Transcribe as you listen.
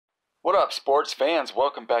What up, sports fans?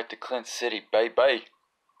 Welcome back to Clint City, baby.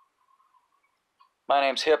 My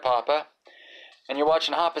name's Hoppa, and you're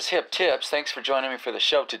watching Hoppa's Hip Tips. Thanks for joining me for the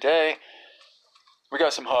show today. We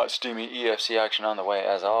got some hot, steamy EFC action on the way,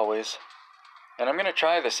 as always. And I'm going to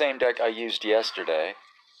try the same deck I used yesterday.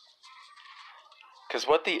 Because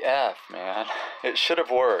what the F, man? It should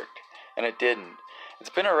have worked, and it didn't. It's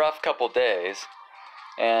been a rough couple days,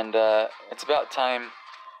 and it's about time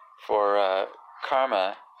for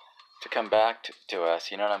karma to come back to us,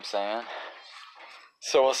 you know what I'm saying?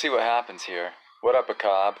 So we'll see what happens here. What up,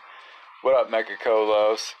 Acob? What up,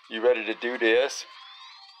 Megacolos? You ready to do this?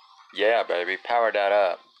 Yeah, baby, power that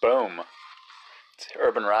up. Boom. It's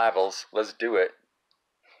Urban Rivals. Let's do it.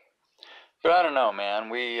 But I don't know, man.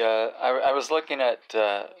 I was looking at,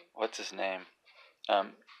 what's his name?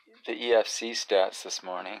 The EFC stats this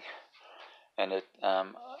morning, and it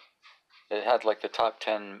had like the top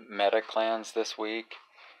 10 meta clans this week.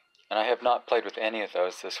 And I have not played with any of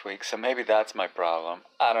those this week, so maybe that's my problem.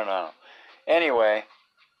 I don't know. Anyway,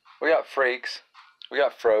 we got Freaks, we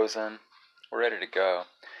got Frozn, we're ready to go.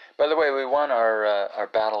 By the way, we won our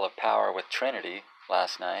Battle of Power with Trinity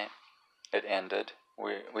last night. It ended.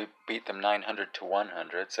 We beat them 900 to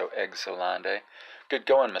 100, so Egg Solande. Good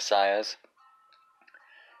going, Messiahs.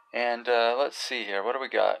 And let's see here, what do we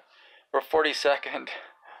got? We're 42nd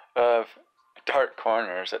of Dark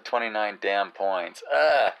Corners at 29 damn points.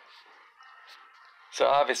 So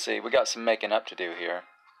obviously, we got some making up to do here.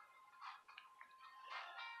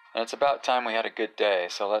 And it's about time we had a good day,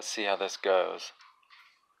 so let's see how this goes.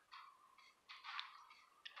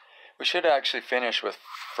 We should actually finish with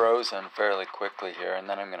Frozn fairly quickly here, and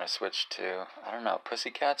then I'm going to switch to, I don't know,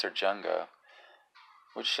 Pussycats or Jungo?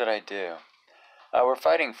 Which should I do? We're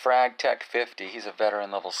fighting Frag Tech 50. He's a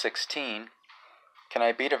veteran level 16. Can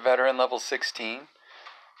I beat a veteran level 16?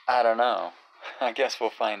 I don't know. I guess we'll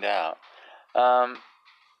find out.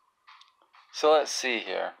 So let's see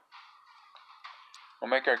here.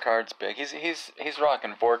 We'll make our cards big. He's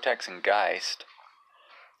rocking Vortex and Geist,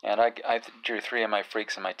 and I drew 3 of my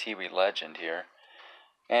Freaks and my Tiwi Legend here,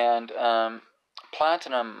 and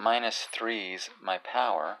Platinum -3's my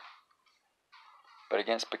power, but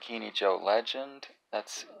against Bikini Joe Legend,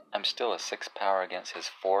 I'm still a 6 power against his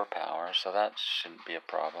 4 power, so that shouldn't be a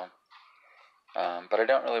problem. But I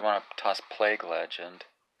don't really want to toss Plague Legend,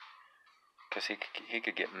 because he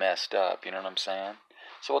could get messed up, you know what I'm saying?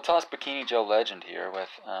 So we'll toss Bikini Joe Legend here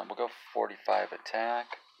with, we'll go 45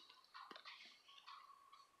 attack.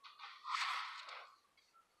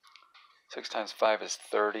 6 times 5 is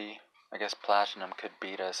 30. I guess Platinum could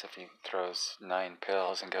beat us if he throws 9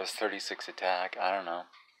 pills and goes 36 attack. I don't know.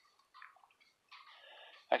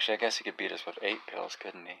 Actually, I guess he could beat us with 8 pills,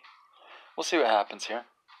 couldn't he? We'll see what happens here.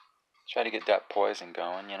 Try to get that poison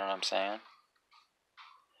going, you know what I'm saying?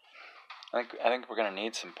 I think we're going to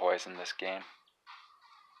need some poison this game.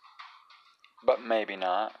 But maybe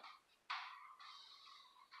not.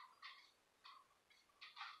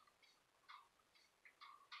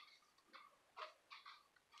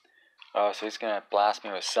 Oh, so he's going to blast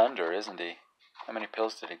me with Sunder, isn't he? How many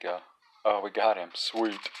pills did he go? Oh, we got him.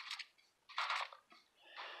 Sweet.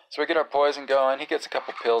 So we get our poison going. He gets a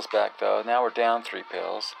couple pills back, though. Now we're down 3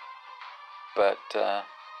 pills. But,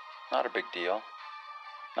 not a big deal.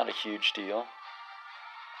 Not a huge deal.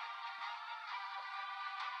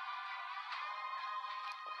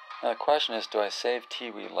 Now the question is, do I save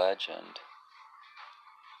Tiwi Legend?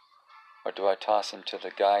 Or do I toss him to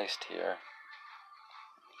the Geist here?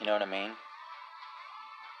 You know what I mean?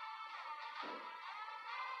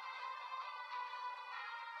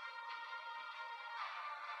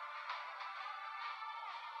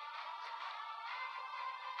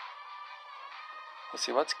 Let's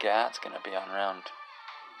see, what's Gat's going to be on round?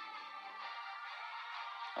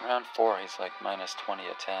 On round 4, he's like -20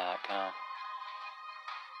 attack, huh?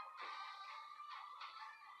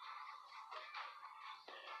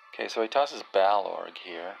 Okay, so he tosses Balorg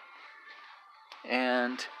here.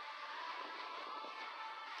 And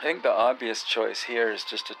I think the obvious choice here is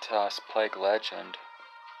just to toss Plague Legend,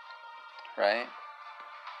 right?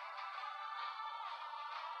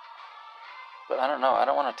 But I don't know, I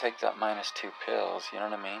don't want to take that -2 pills, you know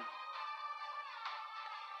what I mean?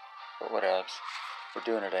 But whatevs, we're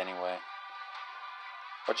doing it anyway.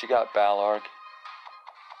 What you got, Balorg?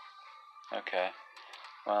 Okay,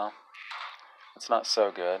 well, it's not so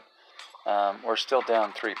good. We're still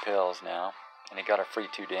down 3 pills now, and he got a free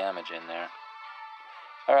 2 damage in there.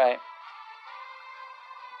 Alright.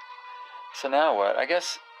 So now what? I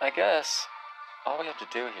guess all we have to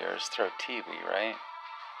do here is throw Tiwi, right?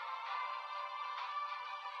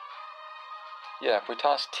 Yeah, if we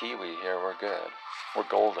toss Tiwi here, we're good. We're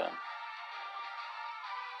golden.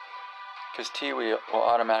 because Tiwi will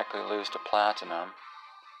automatically lose to Platinum.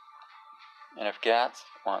 And if Gats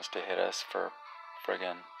wants to hit us for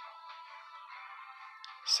friggin'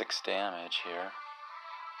 6 damage here,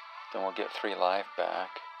 then we'll get 3 life back.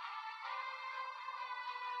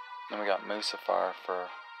 Then we got Musafar for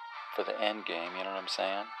the end game, you know what I'm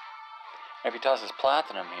saying? And if he tosses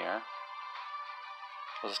Platinum here,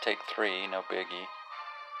 we'll just take 3, no biggie.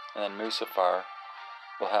 And then Musafar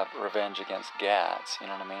will have revenge against Gats, you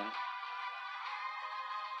know what I mean?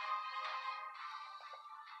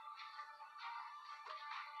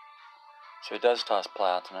 So he does toss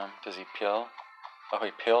Platinum. Does he pill? Oh,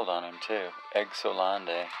 he pilled on him too. Egg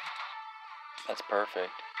Solande. That's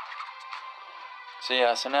perfect. So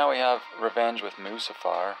yeah, so now we have revenge with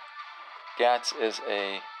Musafar. Gats is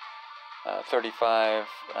a 35,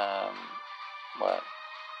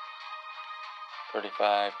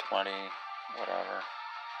 35, 20, whatever,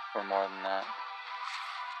 or more than that.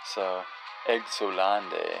 So, Egg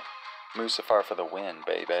Solande. Musafar for the win,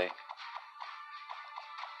 baby.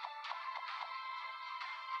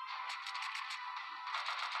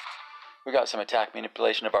 We got some attack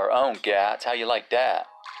manipulation of our own, Gats. How you like that?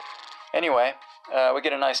 Anyway, we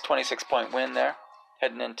get a nice 26-point win there.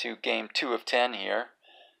 Heading into game 2 of 10 here.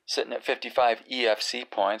 Sitting at 55 EFC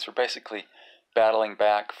points. We're basically battling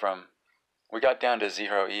back from... We got down to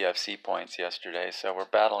 0 EFC points yesterday, so we're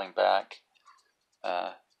battling back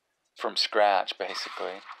from scratch,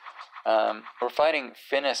 basically. We're fighting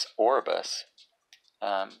Finis Orbis.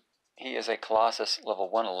 He is a Colossus level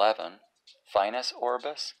 111. Finis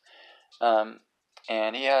Orbis.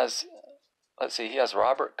 And he has, let's see, he has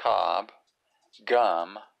Robert Cobb,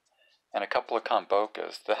 Gum, and a couple of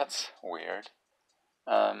Kombokas. That's weird.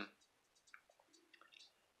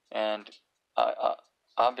 And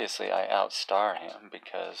obviously I outstar him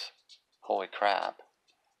because, holy crap.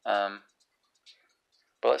 But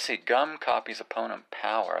let's see, Gum copies opponent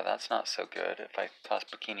power. That's not so good. If I toss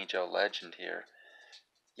Bikini Joe Legend here,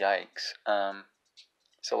 yikes.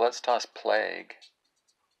 So let's toss Plague.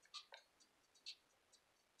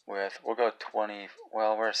 We'll go 20,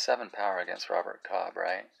 well, we're 7 power against Robert Cobb,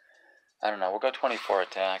 right? I don't know, we'll go 24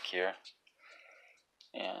 attack here.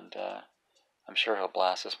 And I'm sure he'll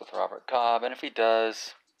blast us with Robert Cobb, and if he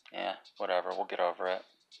does, yeah, whatever, we'll get over it.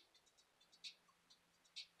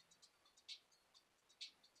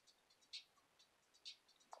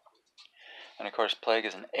 And of course, Plague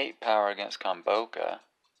is an 8 power against Komboka.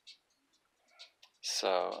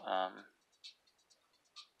 So,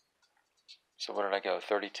 so what did I go,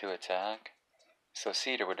 32 attack? So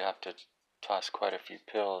Cedar would have to toss quite a few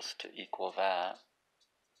pills to equal that.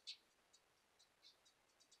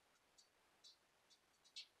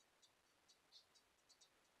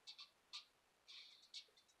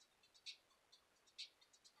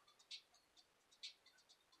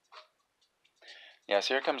 Yeah,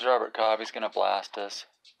 so here comes Robert Cobb. He's going to blast us.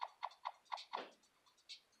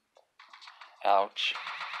 Ouch.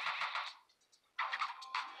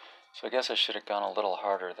 So I guess I should have gone a little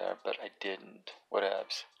harder there, but I didn't.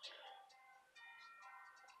 Whatevs.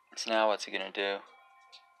 So now what's he going to do?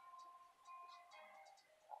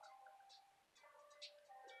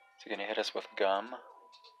 Is he going to hit us with Gum?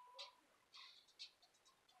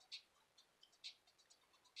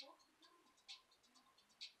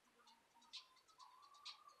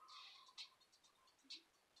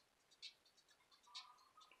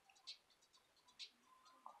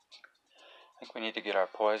 I think we need to get our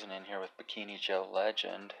poison in here with Bikini Joe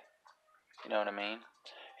Legend. You know what I mean?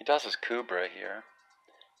 He does his Kubra here.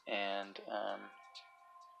 And,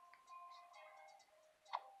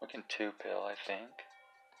 we can 2-pill, I think.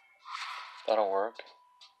 That'll work.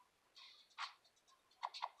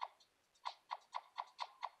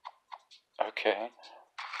 Okay.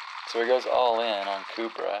 So he goes all in on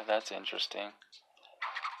Kubra. That's interesting.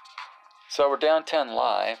 So we're down 10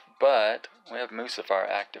 life, but we have Musafar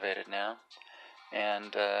activated now.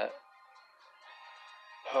 And, oh,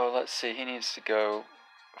 let's see, he needs to go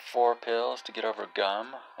 4 pills to get over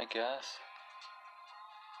Gum, I guess.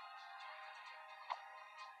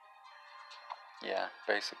 Yeah,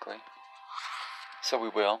 basically. So we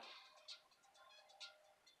will.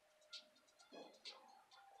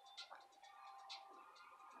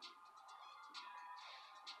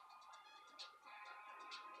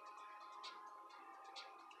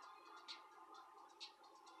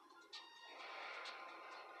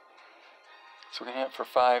 So we're going to hit for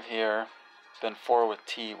 5 here, then 4 with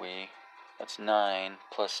Tiwi. That's 9,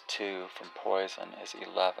 plus 2 from Poison is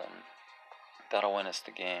 11. That'll win us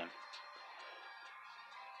the game.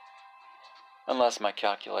 Unless my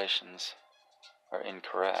calculations are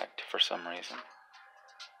incorrect for some reason.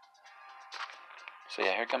 So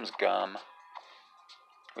yeah, here comes Gum.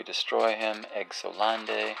 We destroy him.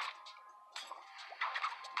 Exolande.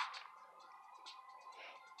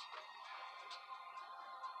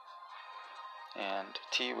 And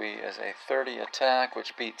Tiwi is a 30 attack,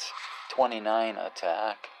 which beats 29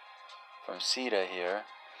 attack from Sita here.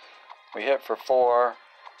 We hit for 4,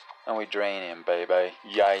 and we drain him, baby.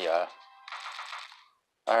 Yeah.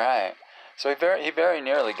 Alright, so he very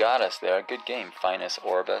nearly got us there. Good game, Finus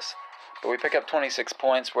Orbis. But we pick up 26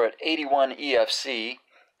 points. We're at 81 EFC,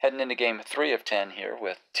 heading into game 3 of 10 here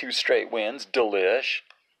with 2 straight wins. Delish.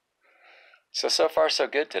 So far so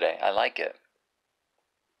good today. I like it.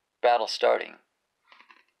 Battle starting.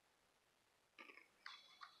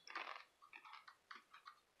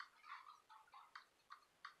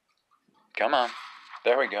 Come on.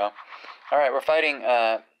 There we go. Alright, we're fighting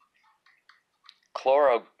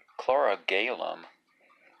Chlorogalum,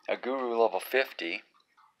 a guru level 50.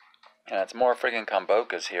 And it's more friggin'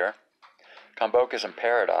 Kombokas here. Kombokas and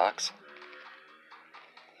Paradox.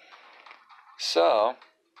 So,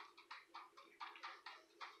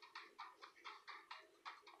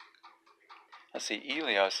 let's see,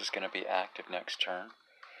 Elios is going to be active next turn.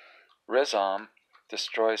 Rizom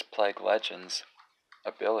destroys Plague Legend's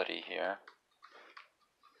ability here.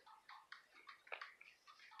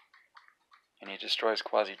 And he destroys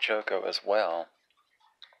Quasi-Choco as well.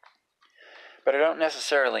 But I don't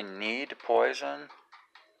necessarily need poison.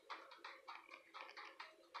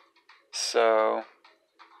 So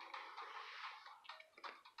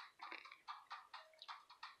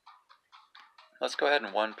let's go ahead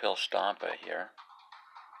and one-pill Stompa here.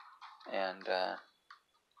 And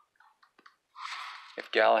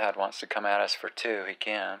if Galahad wants to come at us for 2, he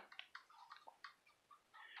can.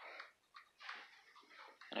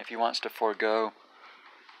 And if he wants to forego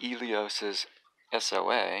Elios's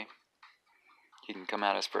SOA, he can come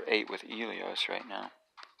at us for 8 with Elios right now.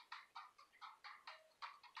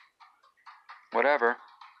 Whatever.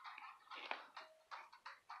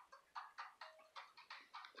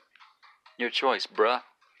 Your choice, bruh.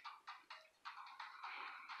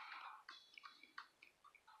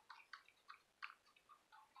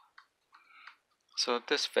 So if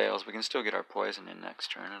this fails, we can still get our poison in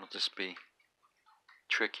next turn. It'll just be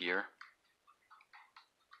trickier.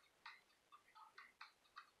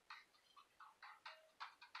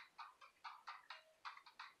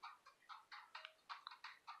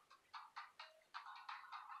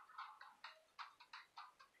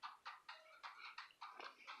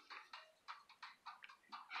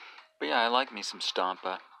 But yeah, I like me some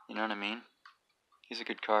Stompa. You know what I mean? He's a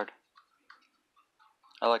good card.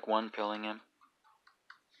 I like one-pilling him.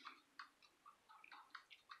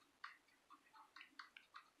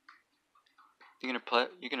 You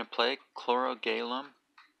gonna play Chlorogalum?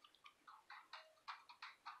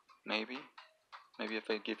 Maybe? Maybe if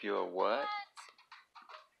I give you a what?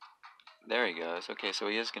 There he goes. Okay, so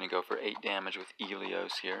he is gonna go for 8 damage with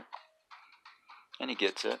Elios here. And he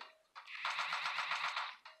gets it.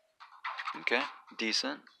 Okay,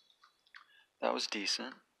 decent. That was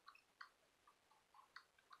decent.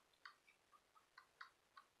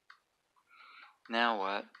 Now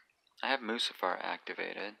what? I have Musafar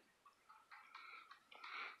activated.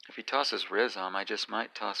 If he tosses Rizom, I just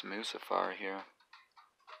might toss Musafar here.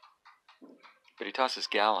 But he tosses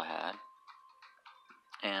Galahad.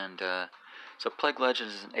 And so Plague Legend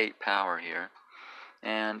is an 8 power here.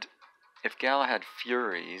 And if Galahad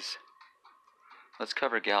Furies, let's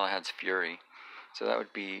cover Galahad's Fury. So that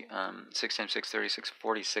would be 6 times 6, 36,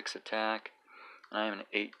 46 attack. And I have an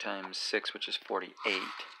 8 times 6, which is 48.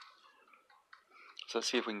 So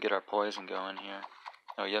let's see if we can get our poison going here.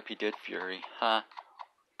 Oh, yep, he did Fury. Ha.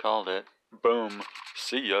 Called it. Boom.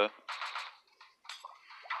 See ya.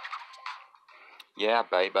 Yeah,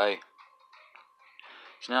 bye-bye.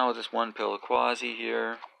 So now with this one-pill Quasi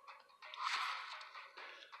here,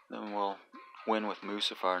 then we'll win with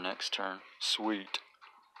Musafar next turn. Sweet.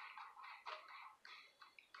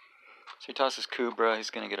 So he tosses Kubra. He's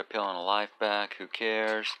going to get a pill and a life back. Who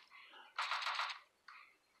cares?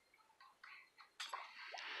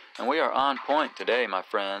 And we are on point today, my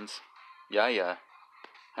friends. Yeah.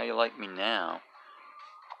 How you like me now?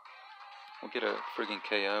 We'll get a friggin'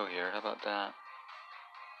 KO here. How about that?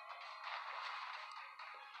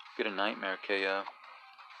 Get a Nightmare KO.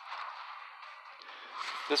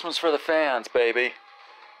 This one's for the fans, baby.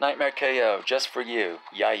 Nightmare KO, just for you.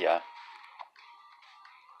 Yeah.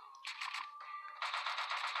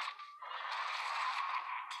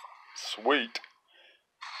 Sweet.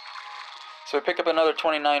 So we pick up another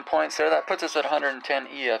 29 points there. That puts us at 110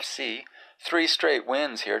 EFC. 3 straight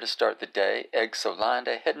wins here to start the day.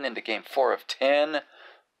 Exolande heading into game 4 of 10.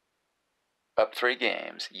 Up 3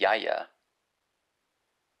 games. Yeah.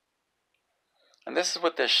 And this is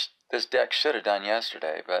what this deck should have done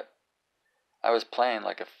yesterday, but I was playing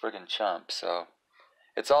like a friggin' chump, so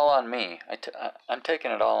it's all on me. I'm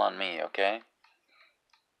taking it all on me, okay?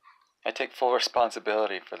 I take full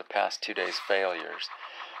responsibility for the past 2 days' failures.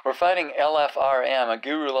 We're fighting LFRM, a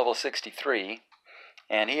Guru level 63,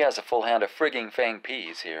 and he has a full hand of frigging Fang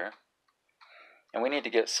Peas here. And we need to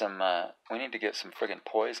get some friggin'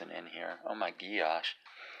 poison in here. Oh my gosh.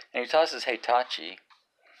 And he tosses Hitachi.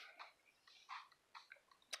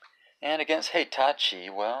 And against Hitachi,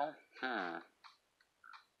 well, I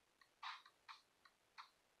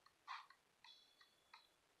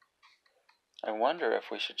wonder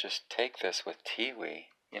if we should just take this with Tiwi.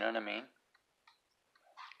 You know what I mean?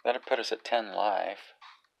 That'd put us at 10 life.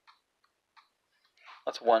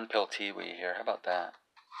 Let's one pill Tiwi here. How about that?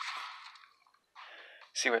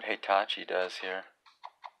 See what Hitachi does here.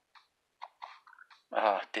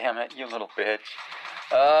 Ah, oh, damn it, you little bitch.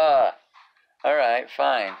 Alright,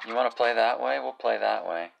 fine. You want to play that way? We'll play that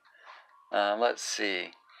way. Let's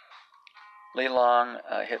see. Li Long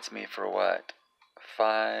hits me for what?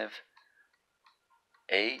 5,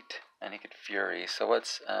 8, and he could Fury. So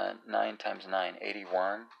what's 9 times 9?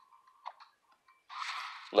 81.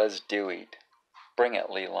 Let's do it. Bring it,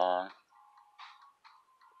 Li Long.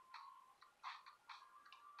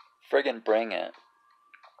 Friggin' bring it.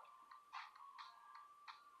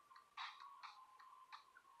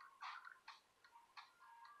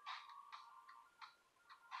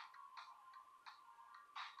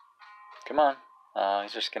 Come on.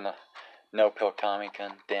 He's just gonna no-pill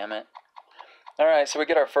Kamikan. Damn it. Alright, so we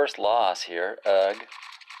get our first loss here. Ugh.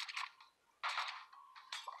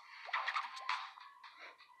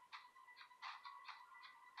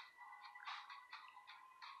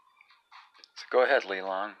 So go ahead, Li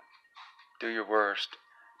Long. Do your worst.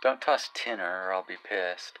 Don't toss Tinner or I'll be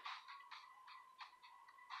pissed.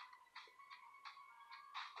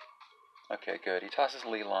 Okay, good. He tosses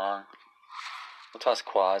Li Long. We'll toss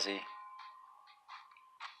Quasi.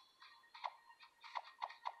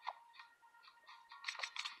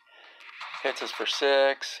 Hits us for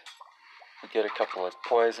 6. We get a couple of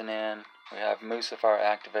poison in. We have Musafar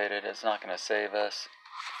activated. It's not going to save us.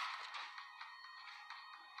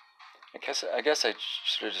 I guess I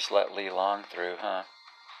should have just let Li Long through, huh?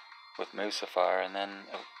 With Musafar, and then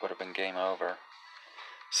it would have been game over.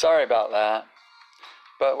 Sorry about that,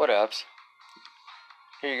 but whatevs.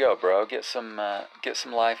 Here you go, bro. Get some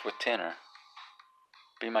life with Tinner.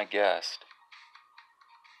 Be my guest.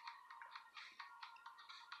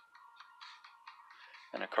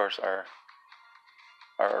 And of course, our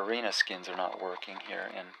arena skins are not working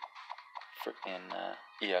here in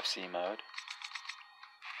EFC mode.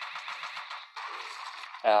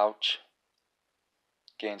 Ouch.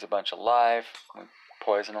 Gains a bunch of life. We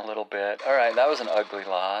poison a little bit. Alright, that was an ugly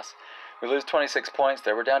loss. We lose 26 points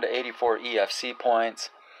there. We're down to 84 EFC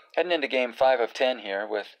points. Heading into game 5 of 10 here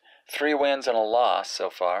with 3 wins and a loss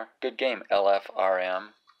so far. Good game, LFRM.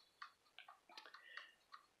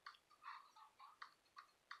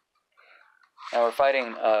 Now we're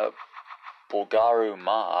fighting Bulgaru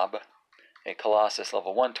Mob, a Colossus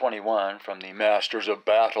level 121 from the Masters of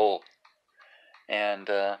Battle. And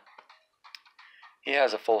he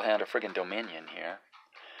has a full hand of friggin' Dominion here.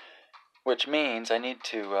 Which means I need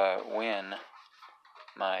to win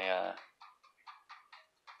my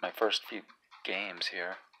my first few games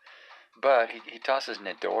here. But he tosses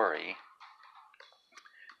Nidori.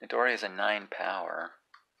 Nidori is a 9 power.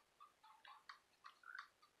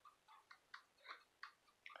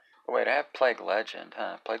 Oh, wait, I have Plague Legend,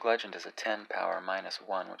 huh? Plague Legend is a 10 power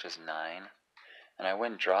 -1, which is 9. And I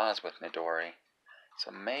win draws with Nidori. So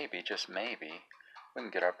maybe, just maybe, we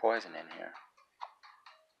can get our poison in here.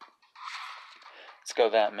 Let's go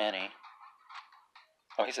that many.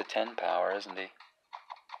 Oh, he's a 10 power, isn't he?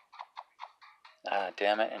 Ah,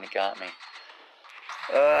 damn it, and he got me.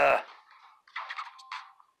 Ugh!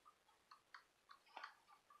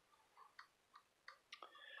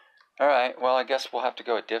 Alright, well, I guess we'll have to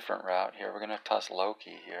go a different route here. We're going to toss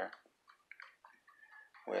Loki here.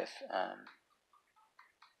 With,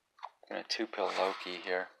 going to 2-pill Loki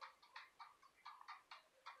here.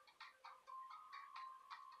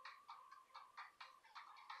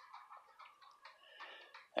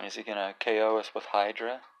 And is he going to KO us with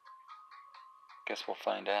Hydra? Guess we'll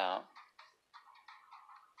find out.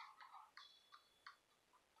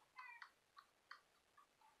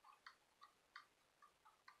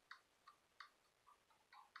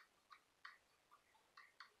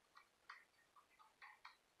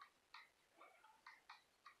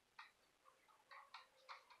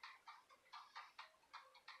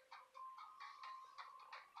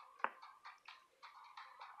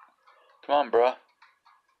 Come on, bruh.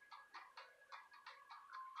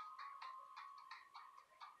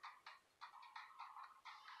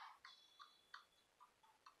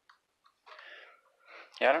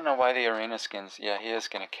 Yeah, I don't know why the arena skins... Yeah, he is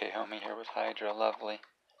going to KO me here with Hydra. Lovely.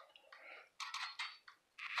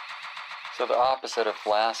 So the opposite of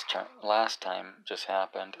last time just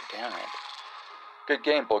happened. Damn it. Good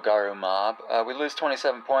game, Bulgaru Mob. We lose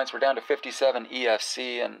 27 points. We're down to 57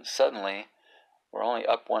 EFC, and suddenly we're only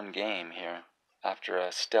up one game here after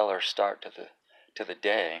a stellar start to the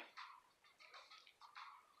day.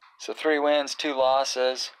 So 3 wins, 2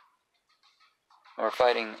 losses. We're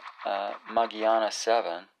fighting Magiana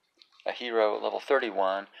 7, a hero level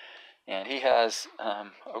 31, and he has,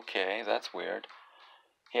 okay, that's weird.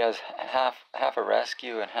 He has half a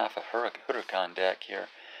rescue and half a Huracan deck here.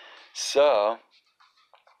 So,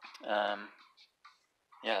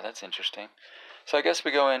 yeah, that's interesting. So I guess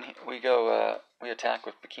we attack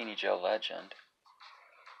with Bikini Joe Legend.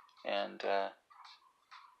 And,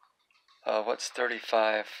 what's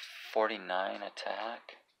 35-49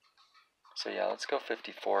 attack? So yeah, let's go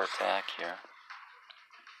 54 attack here.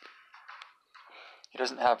 He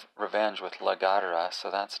doesn't have Revenge with Lagadra, so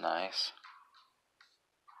that's nice.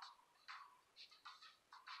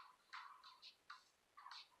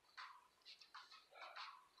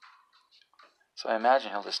 So I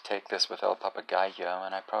imagine he'll just take this with El Papagayo,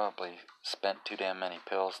 and I probably spent too damn many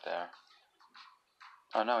pills there.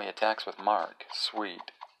 Oh no, he attacks with Mark.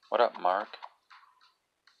 Sweet. What up, Mark?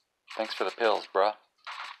 Thanks for the pills, bruh.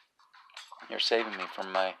 You're saving me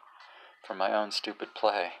from my own stupid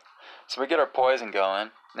play. So we get our poison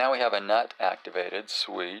going. Now we have a nut activated.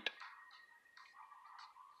 Sweet.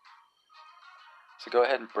 So go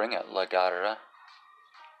ahead and bring it, Lagadra.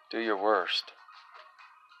 Do your worst.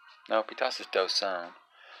 Nope, he tosses Dosun.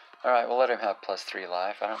 Alright, we'll let him have +3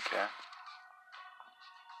 life. I don't care.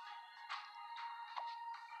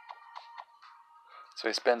 So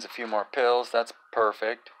he spends a few more pills. That's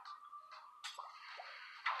perfect.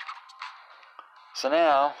 So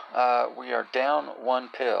now we are down 1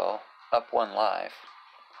 pill, up 1 life.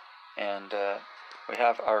 And we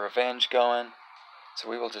have our revenge going. So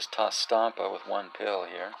we will just toss Stompa with 1 pill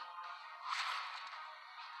here.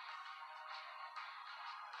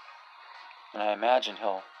 And I imagine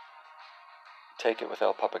he'll take it with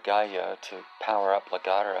El Papagayo to power up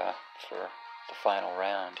Lagadra for the final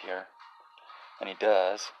round here. And he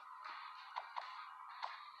does.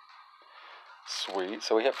 Sweet.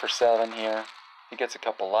 So we hit for 7 here. He gets a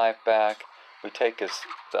couple life back. We take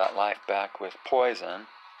that life back with poison.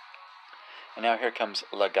 And now here comes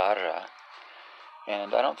Lagadra.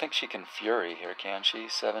 And I don't think she can Fury here, can she?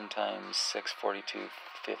 7 times 6, 42,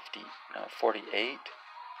 50. No, 48?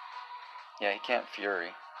 Yeah, he can't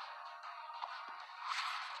Fury.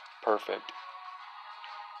 Perfect.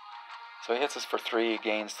 So he hits us for 3,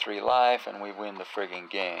 gains 3 life, and we win the friggin'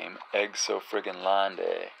 game. Egg so friggin'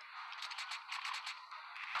 lande.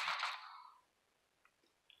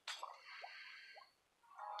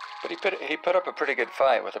 But he put up a pretty good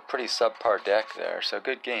fight with a pretty subpar deck there. So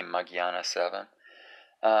good game, Magiana 7.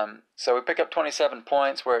 So we pick up 27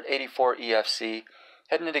 points. We're at 84 EFC.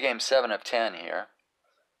 Heading into game 7 of 10 here.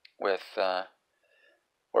 With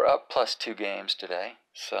we're up +2 games today.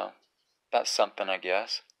 So that's something, I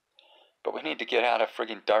guess. But we need to get out of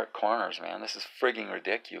friggin' dark corners, man. This is friggin'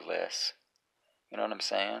 ridiculous. You know what I'm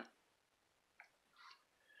saying?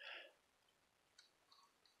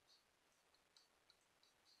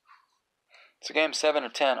 So game 7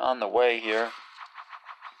 of 10 on the way here.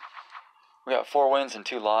 We got 4 wins and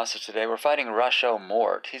 2 losses today. We're fighting Rusho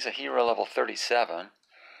Mort. He's a hero level 37.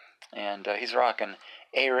 And he's rocking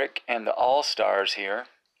Eric and the All-Stars here.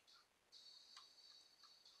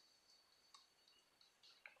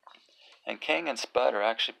 And King and Spud are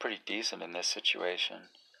actually pretty decent in this situation,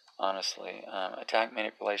 honestly. Attack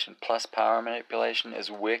manipulation plus power manipulation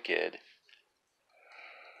is wicked.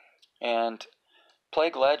 And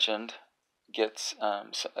Plague Legend gets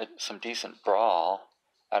some decent brawl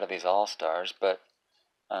out of these All-Stars, but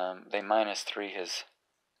they -3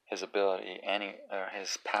 his ability, or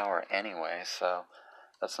his power anyway, so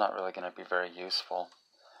that's not really going to be very useful.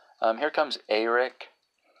 Here comes Eric,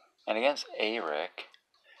 and against Eric,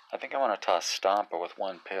 I think I want to toss Stompa with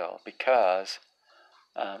 1 pill, because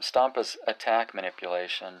Stompa's attack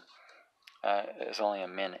manipulation is only a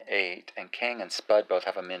 -8, and King and Spud both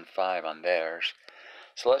have a -5 on theirs.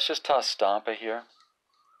 So let's just toss Stompa here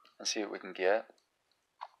and see what we can get.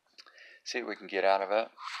 See what we can get out of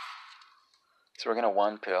it. So we're going to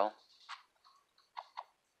 1 pill.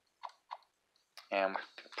 And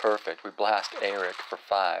perfect. We blast Eric for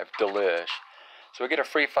 5. Delish. So we get a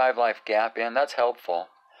free 5 life gap in. That's helpful.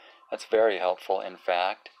 That's very helpful, in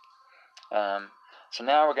fact. So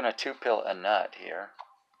now we're going to 2-pill a nut here.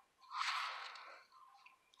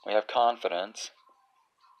 We have confidence.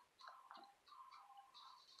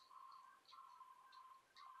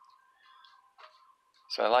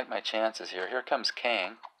 So I like my chances here. Here comes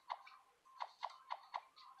king.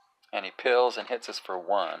 And he pills and hits us for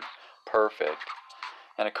 1. Perfect.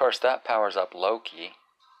 And of course that powers up Loki.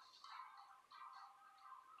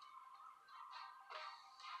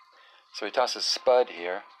 So he tosses Spud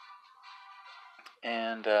here.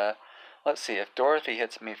 And let's see, if Dorothy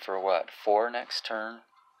hits me for what? 4 next turn?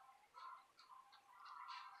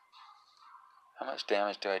 How much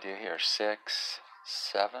damage do I do here? 6,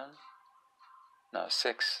 7? No,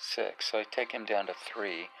 6, 6. So I take him down to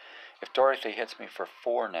 3. If Dorothy hits me for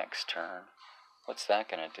 4 next turn, what's that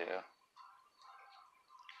going to do?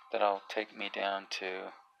 That'll take me down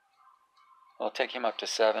to... Well, take him up to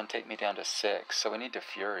 7, take me down to 6. So we need to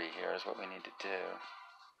Fury here is what we need to do.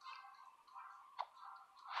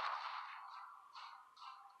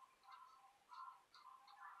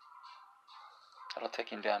 That'll take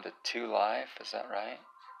him down to 2 life, is that right?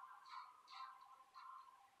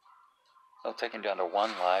 That'll take him down to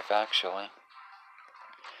 1 life, actually.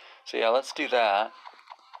 So yeah, let's do that.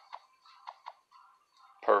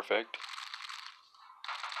 Perfect.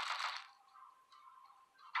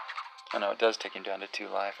 Oh no, it does take him down to 2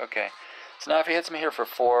 life. Okay. So now if he hits me here for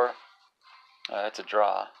 4, it's a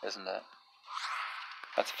draw, isn't it?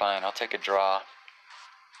 That's fine. I'll take a draw.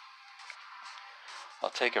 I'll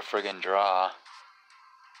take a friggin' draw.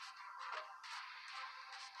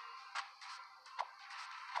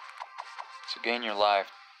 So gain your life,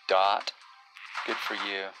 Dot. Good for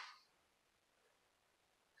you.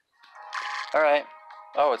 Alright.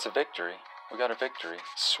 Oh, it's a victory. We got a victory.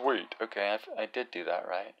 Sweet. Okay, I did do that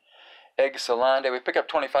right. Egg Solande. We pick up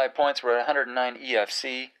 25 points. We're at 109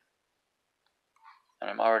 EFC. And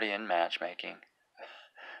I'm already in matchmaking.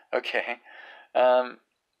 Okay.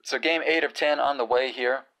 So game 8 of 10 on the way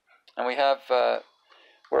here. And we have,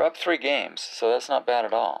 we're up 3 games. So that's not bad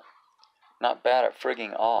at all. Not bad at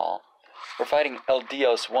frigging all. We're fighting El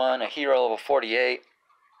Dios 1, a hero level 48.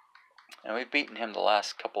 And we've beaten him the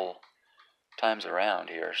last couple times around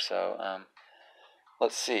here. So,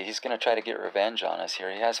 let's see. He's going to try to get revenge on us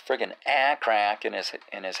here. He has friggin' crack in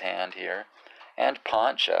his hand here. And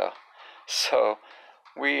Poncho. So,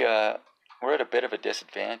 we're at a bit of a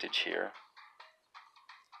disadvantage here.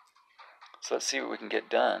 So let's see what we can get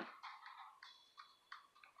done.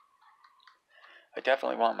 I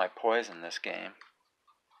definitely want my poison this game.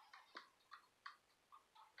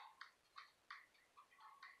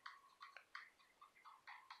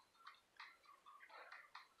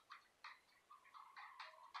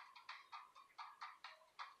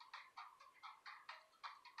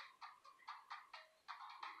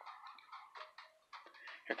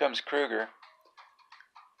 Here comes Kruger.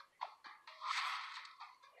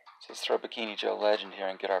 So let's throw Bikini Joe Legend here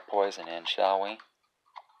and get our poison in, shall we?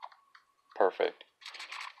 Perfect.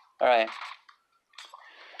 Alright.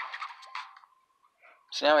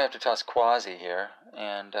 So now we have to toss Quasi here,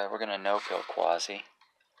 and we're going to no-pill Quasi.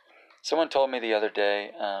 Someone told me the other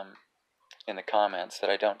day in the comments that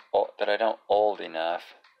I don't old enough,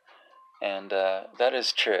 and that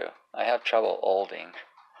is true. I have trouble olding.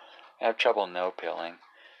 I have trouble no-pilling.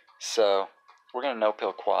 So we're going to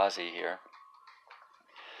no-pill Quasi here.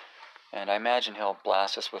 And I imagine he'll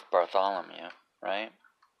blast us with Bartholomew, right?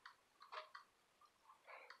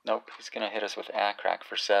 Nope, he's going to hit us with Akrak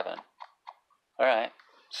for 7. Alright,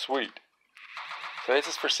 sweet. So he hits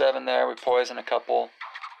us for 7 there, we poison a couple.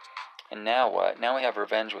 And now what? Now we have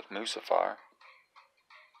revenge with Musafar.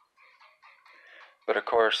 But of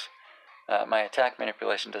course, my attack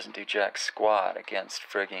manipulation doesn't do jack squat against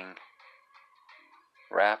frigging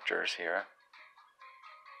raptors here.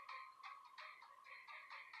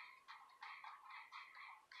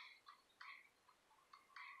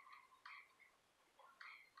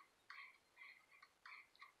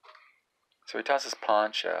 So he tosses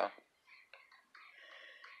Poncho.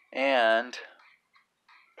 And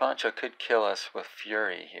Poncho could kill us with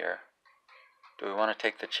Fury here. Do we want to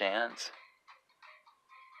take the chance?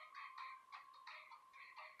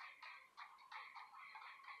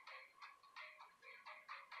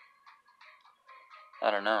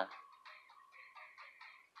 I don't know.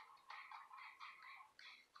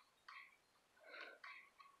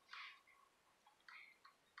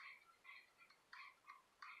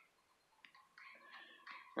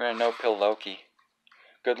 We're gonna no-pill Loki.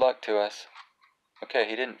 Good luck to us. Okay,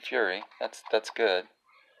 he didn't Fury. That's good.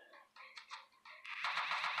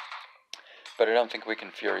 But I don't think we can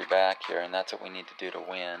Fury back here, and that's what we need to do to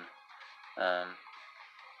win.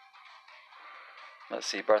 Let's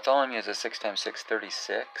see, Bartholomew is a 6x6,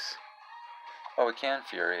 36. Oh, we can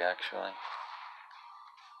Fury, actually.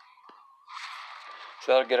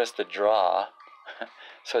 So that'll get us the draw.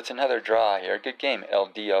 So it's another draw here. Good game, El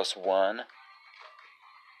Dios won.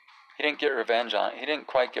 He didn't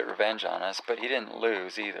quite get revenge on us, but he didn't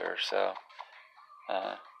lose either, so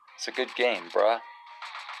it's a good game, bruh.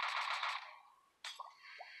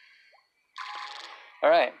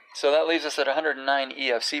 Alright, so that leaves us at 109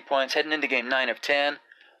 EFC points, heading into game 9 of 10.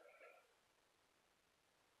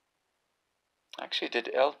 Actually, did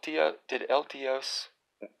El Dios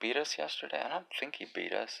beat us yesterday? I don't think he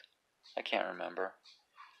beat us. I can't remember.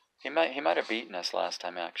 He might have beaten us last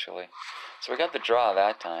time, actually. So we got the draw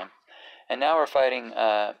that time. And now we're fighting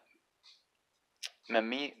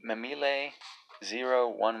Mamile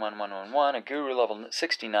 011111, a guru level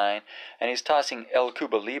 69, and he's tossing El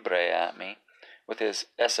Cuba Libre at me with his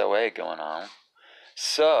SOA going on.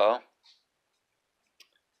 So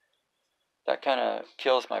that kind of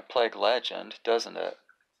kills my Plague Legend, doesn't it?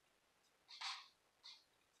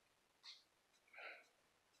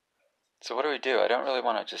 So what do? I don't really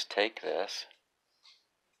want to just take this.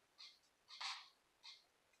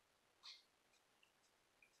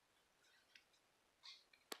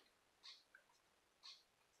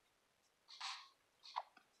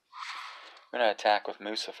 I'm going to attack with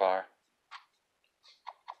Musafar.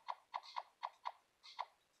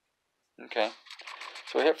 Okay.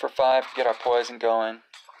 So we hit for 5, get our poison going.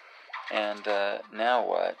 And now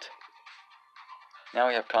what? Now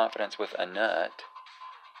we have confidence with a nut.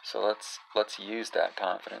 So let's use that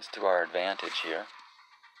confidence to our advantage here.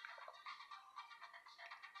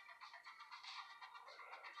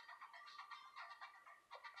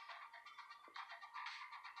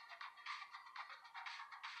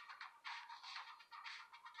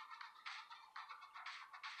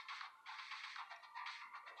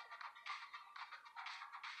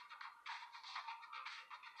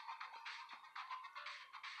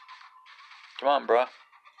 Come on, bruh.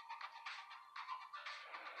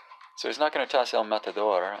 So he's not going to toss El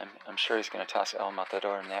Matador. I'm sure he's going to toss El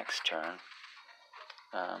Matador next turn.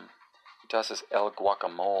 He tosses El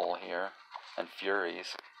Guacamole here and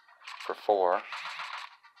Furies for 4.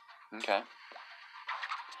 Okay.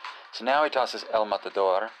 So now he tosses El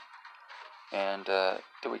Matador. And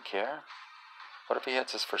do we care? What if he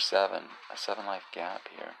hits us for 7? A 7 life gap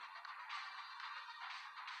here.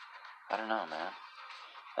 I don't know, man.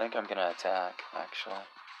 I think I'm going to attack, actually.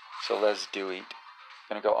 So let's do it.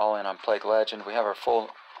 Going to go all in on Plague Legend. We have our full,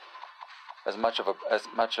 as much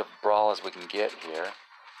of brawl as we can get here.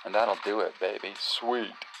 And that'll do it, baby.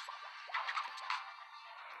 Sweet.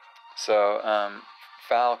 So,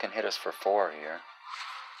 Foul can hit us for 4 here.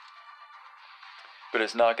 But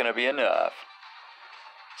it's not going to be enough.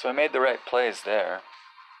 So I made the right plays there.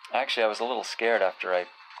 Actually, I was a little scared after I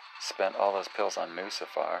spent all those pills on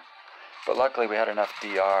Musafar. But luckily we had enough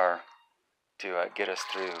DR to get us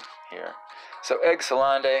through here. So Egg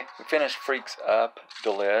Solande, we finished Freaks up.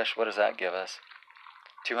 Delish. What does that give us?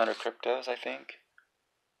 200 cryptos, I think.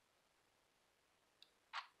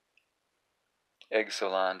 Egg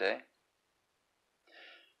Solande.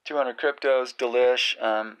 200 cryptos, Delish.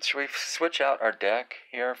 Should we switch out our deck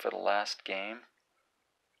here for the last game?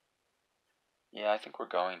 Yeah, I think we're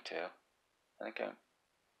going to.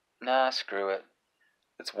 Nah, screw it.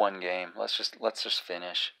 It's one game. Let's just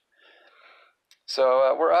finish.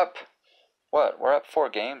 So we're up. What? We're up 4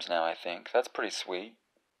 games now, I think. That's pretty sweet.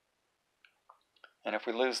 And if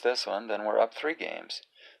we lose this one, then we're up 3 games.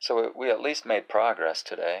 So we at least made progress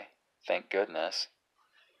today. Thank goodness.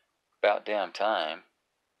 About damn time.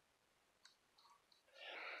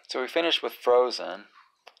 So we finished with Frozn.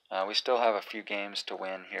 We still have a few games to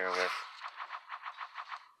win here with...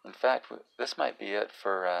 In fact, this might be it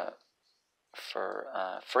for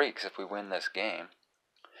Freaks if we win this game.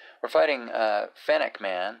 We're fighting Fennec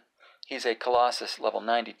Man. He's a Colossus level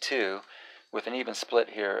 92 with an even split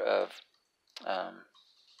here of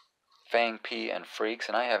Fang P and Freaks,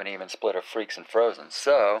 and I have an even split of Freaks and Frozn.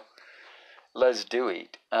 So, let's do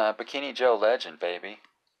it. Bikini Joe Legend, baby.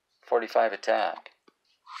 45 attack.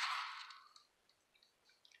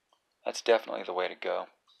 That's definitely the way to go.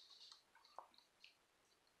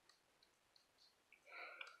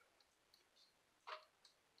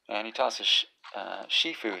 And he tosses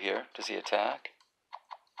Shifu here. Does he attack?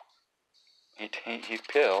 He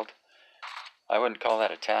pilled. I wouldn't call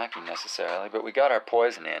that attacking necessarily, but we got our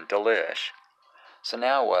poison in. Delish. So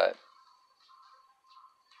now what?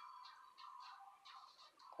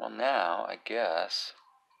 Well, now, I guess...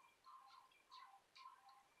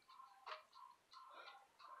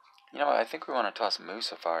 You know what? I think we want to toss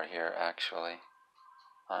Musafar here, actually.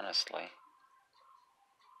 Honestly.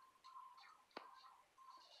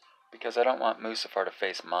 because I don't want Musafar to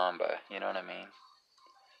face Mamba, you know what I mean?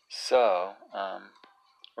 So,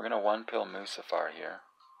 we're going to one-pill Musafar here.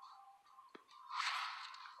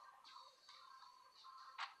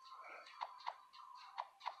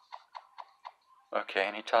 Okay,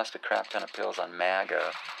 and he tossed a crap ton of pills on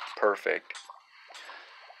Maga. Perfect.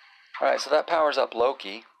 Alright, so that powers up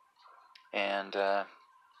Loki. And, what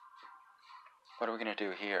are we going to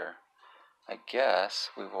do here? I guess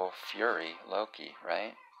we will Fury Loki,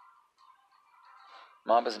 right?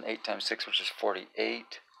 Mamba's an 8 times 6, which is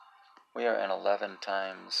 48. We are an 11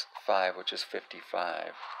 times 5, which is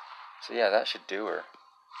 55. So yeah, that should do her.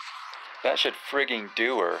 That should frigging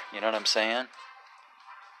do her, you know what I'm saying?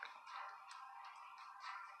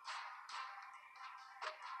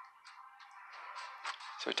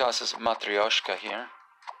 So we toss this Matryoshka here.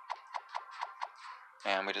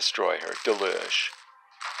 And we destroy her. Delish.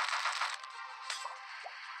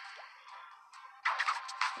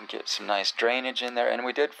 And get some nice drainage in there. And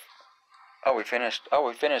we did... we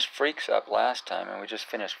finished Freaks up last time, and we just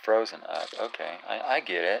finished Frozn up. Okay, I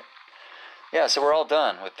get it. Yeah, so we're all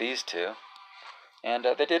done with these two. And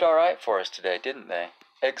they did alright for us today, didn't they?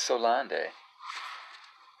 Exolande.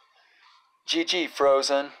 GG,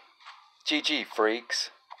 Frozn. GG, Freaks.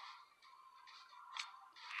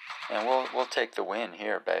 And we'll take the win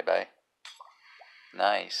here, baby.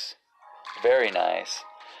 Nice. Very nice.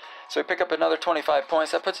 So we pick up another 25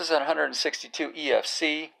 points. That puts us at 162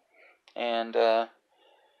 EFC. And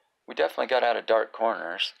we definitely got out of dark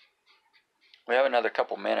corners. We have another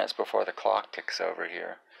couple minutes before the clock ticks over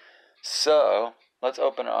here. So, let's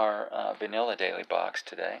open our vanilla daily box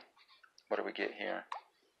today. What do we get here?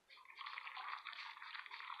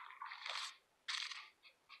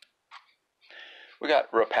 We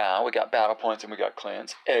got Rapow, we got Battle Points, and we got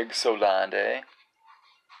Clint's. Exolande.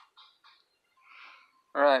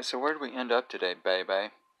 Alright, so where did we end up today,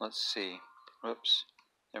 baby? Let's see. Whoops.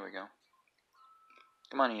 There we go.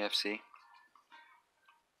 Come on, EFC.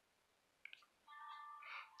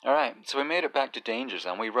 Alright, so we made it back to Danger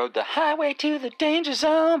Zone. We rode the highway to the Danger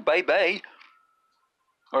Zone, baby!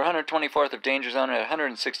 We're 124th of Danger Zone at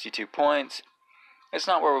 162 points. It's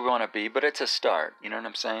not where we want to be, but it's a start. You know what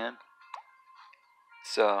I'm saying?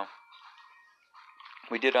 So,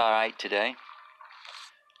 we did alright today.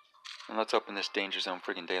 And let's open this Danger Zone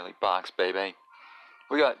friggin' daily box, baby.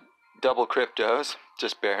 We got double cryptos,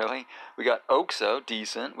 just barely. We got Oxo,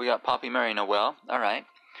 decent. We got Poppy Mary Noel, alright.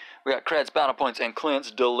 We got Creds, Battle Points, and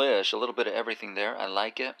Clint's. Delish. A little bit of everything there. I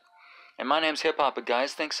like it. And my name's Hip Hoppa,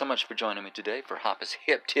 guys. Thanks so much for joining me today for Hoppa's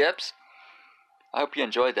Hip Tips. I hope you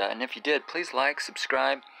enjoyed that. And if you did, please like,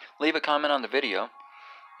 subscribe, leave a comment on the video,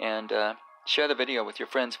 and share the video with your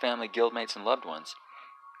friends, family, guildmates, and loved ones.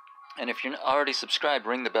 And if you're already subscribed,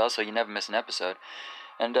 ring the bell so you never miss an episode.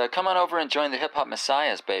 And come on over and join the Hip Hop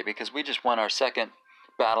Messiahs, baby, because we just won our second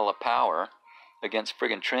Battle of Power against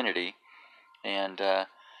friggin' Trinity. And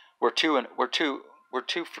we're two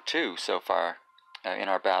for two so far in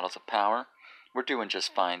our battles of power. We're doing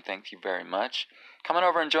just fine, thank you very much. Come on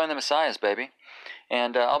over and join the Messiahs, baby.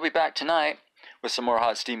 And I'll be back tonight with some more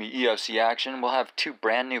hot, steamy EFC action. We'll have 2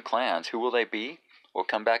 brand new clans. Who will they be? We'll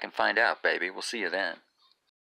come back and find out, baby. We'll see you then.